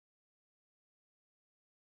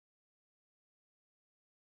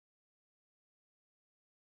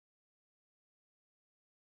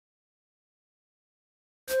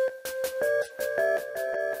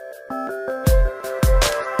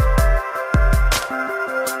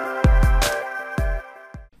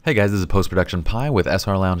Hey guys, this is Post-Production Pi with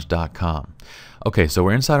srlounge.com. Okay, so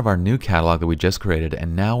we're inside of our new catalog that we just created,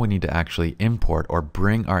 and now we need to actually import or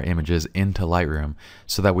bring our images into Lightroom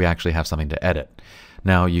so that we actually have something to edit.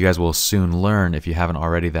 Now, you guys will soon learn, if you haven't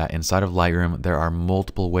already, that inside of Lightroom there are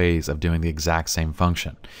multiple ways of doing the exact same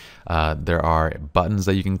function. There are buttons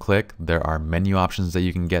that you can click, there are menu options that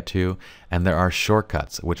you can get to, and there are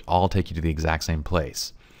shortcuts which all take you to the exact same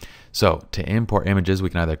place. So to import images, we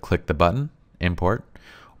can either click the button, import,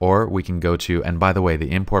 or we can go to, and by the way, the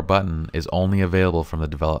import button is only available from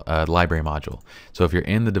the library module. So if you're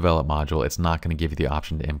in the develop module, it's not going to give you the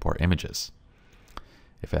option to import images.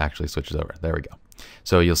 If it actually switches over, there we go.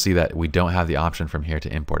 So you'll see that we don't have the option from here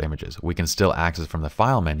to import images. We can still access from the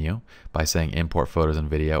file menu by saying import photos and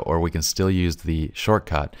video, or we can still use the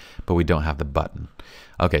shortcut, but we don't have the button.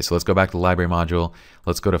 Okay, so let's go back to the library module.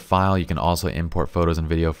 Let's go to file. You can also import photos and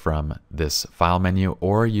video from this file menu,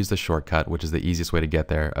 or use the shortcut, which is the easiest way to get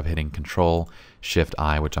there, of hitting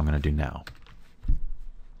Control-Shift-I, which I'm going to do now.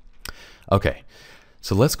 Okay.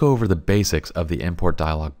 So let's go over the basics of the import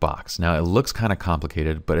dialog box. Now it looks kind of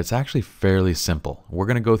complicated, but it's actually fairly simple. We're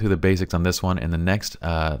going to go through the basics on this one. In the next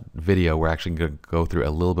video, we're actually going to go through a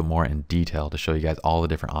little bit more in detail to show you guys all the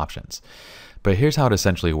different options. But here's how it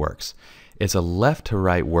essentially works. It's a left to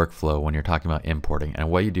right workflow when you're talking about importing. And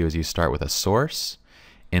what you do is you start with a source.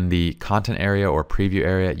 In the content area or preview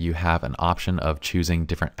area, you have an option of choosing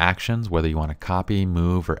different actions, whether you want to copy,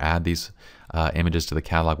 move, or add these images to the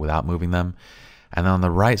catalog without moving them. And then on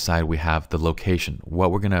the right side, we have the location, where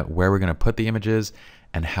we're gonna put the images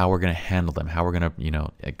and how we're gonna handle them, how we're gonna,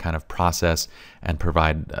 kind of process and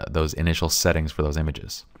provide those initial settings for those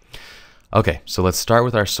images. Okay, so let's start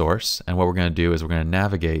with our source, and what we're gonna do is we're gonna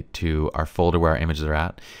navigate to our folder where our images are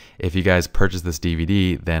at. If you guys purchase this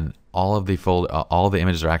DVD, then all of the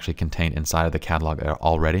images are actually contained inside of the catalog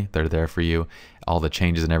already. They're there for you. All the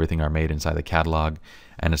changes and everything are made inside the catalog,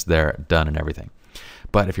 and it's there, done and everything.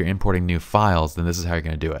 But if you're importing new files, then this is how you're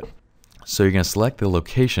going to do it. So you're going to select the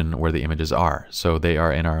location where the images are. So they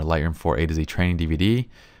are in our Lightroom 4 A to Z training DVD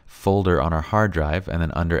folder on our hard drive, and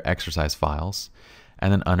then under exercise files,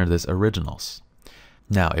 and then under this originals.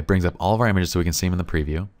 Now it brings up all of our images so we can see them in the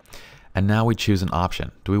preview. And now we choose an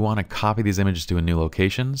option. Do we want to copy these images to a new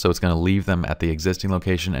location? So it's going to leave them at the existing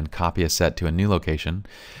location and copy a set to a new location.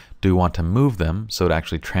 Do we want to move them so it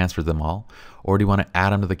actually transfers them all? Or do you want to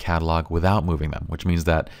add them to the catalog without moving them, which means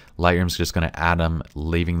that Lightroom's just going to add them,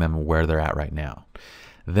 leaving them where they're at right now.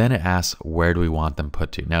 Then it asks, where do we want them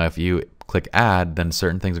put to? Now, if you click add, then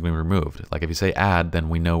certain things are going to be removed. Like if you say add, then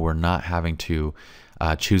we know we're not having to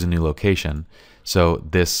choose a new location. So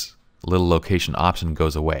this little location option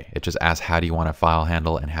goes away. It just asks, how do you want a file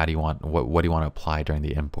handle, and how do you want, what do you want to apply during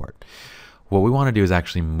the import? What we want to do is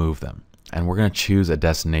actually move them. And we're going to choose a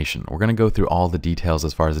destination. We're going to go through all the details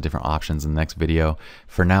as far as the different options in the next video.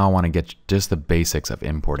 For now, I want to get just the basics of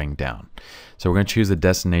importing down. So we're going to choose the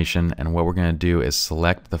destination, and what we're going to do is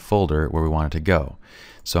select the folder where we want it to go.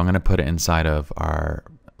 So I'm going to put it inside of our,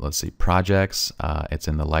 let's see, projects. It's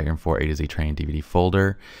in the Lightroom 4 A to Z training DVD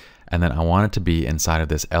folder. And then I want it to be inside of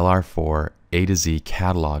this LR4 A to Z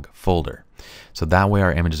catalog folder. So that way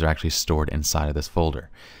our images are actually stored inside of this folder.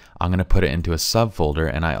 I'm going to put it into a subfolder,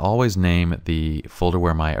 and I always name the folder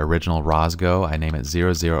where my original RAWs go. I name it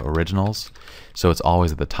 00 Originals. So it's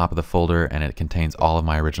always at the top of the folder, and it contains all of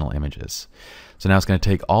my original images. So now it's going to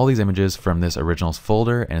take all these images from this Originals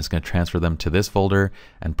folder, and it's going to transfer them to this folder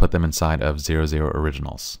and put them inside of 00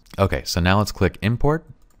 Originals. Okay, so now let's click Import.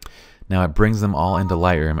 Now it brings them all into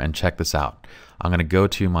Lightroom, and check this out. I'm going to go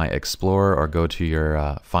to my Explorer or go to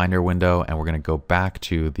your Finder window, and we're going to go back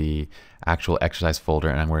to the actual exercise folder,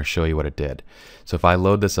 and I'm going to show you what it did. So if I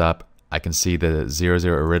load this up, I can see the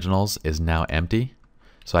 00 Originals is now empty.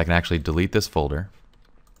 So I can actually delete this folder.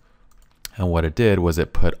 And what it did was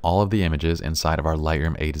it put all of the images inside of our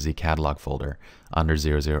Lightroom A to Z catalog folder under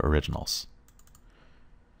 00 Originals.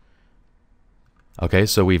 Okay,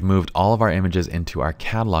 so we've moved all of our images into our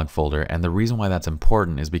catalog folder, and the reason why that's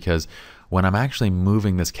important is because when I'm actually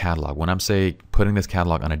moving this catalog, when I'm, say, putting this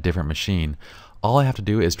catalog on a different machine, all I have to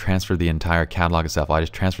do is transfer the entire catalog itself. I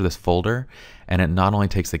just transfer this folder, and it not only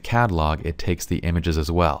takes the catalog, it takes the images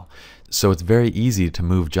as well. So it's very easy to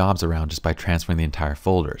move jobs around just by transferring the entire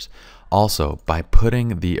folders. Also, by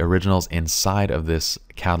putting the originals inside of this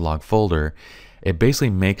catalog folder, it basically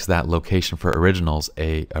makes that location for originals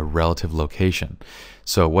a relative location.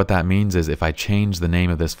 So what that means is if I change the name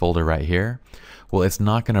of this folder right here, well, it's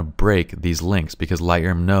not going to break these links because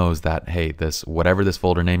Lightroom knows that, hey, whatever this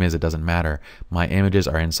folder name is, it doesn't matter. My images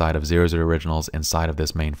are inside of 00 Originals inside of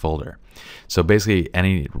this main folder. So basically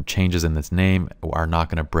any changes in this name are not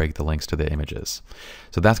going to break the links to the images.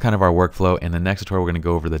 So that's kind of our workflow. In the next tutorial, we're going to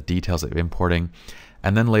go over the details of importing.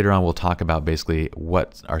 And then later on, we'll talk about basically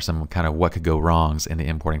what are some kind of what could go wrongs in the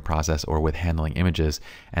importing process or with handling images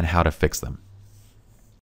and how to fix them.